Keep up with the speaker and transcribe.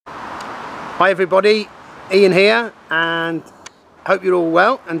Hi everybody, Ian here, and hope you're all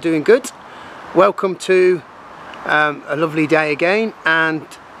well and doing good. Welcome to a lovely day again, and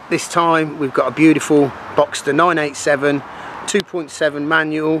this time we've got a beautiful Boxster 987 2.7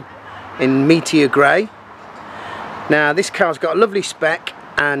 manual in Meteor Grey. Now this car's got a lovely spec,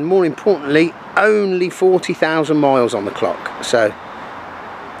 and more importantly only 40,000 miles on the clock, so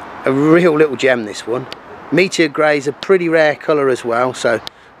a real little gem this one. Meteor Grey is a pretty rare colour as well, so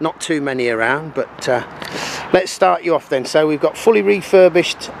not too many around, but let's start you off then. So we've got fully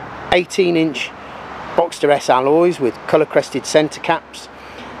refurbished 18-inch Boxster S alloys with colour crested centre caps,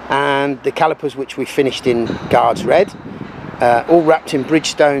 and the calipers which we finished in Guards Red, all wrapped in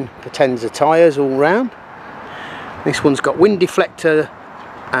Bridgestone Potenza tyres all round. This one's got wind deflector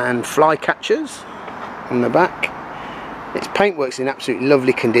and flycatchers on the back. Its paintwork's in absolutely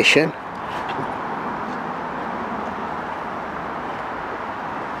lovely condition.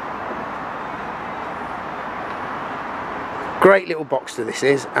 Great little Boxster this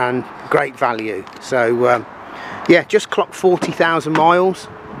is, and great value. So yeah, just clocked 40,000 miles.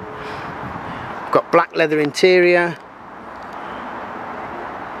 Got black leather interior.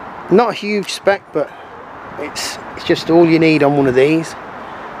 Not a huge spec, but it's just all you need on one of these.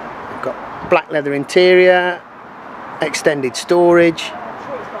 Got black leather interior, extended storage.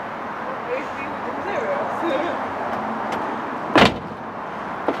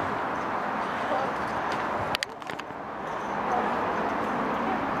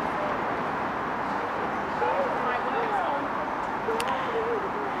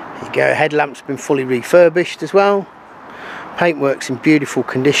 Go, headlamp's been fully refurbished as well. Paintwork's in beautiful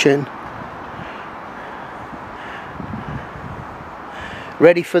condition.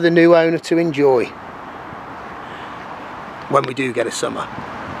 Ready for the new owner to enjoy when we do get a summer.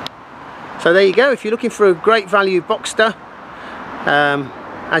 So there you go. If you're looking for a great value Boxster,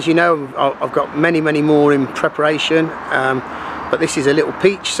 as you know, I've got many more in preparation, but this is a little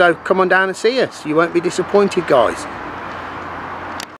peach, so come on down and see us. You won't be disappointed, guys.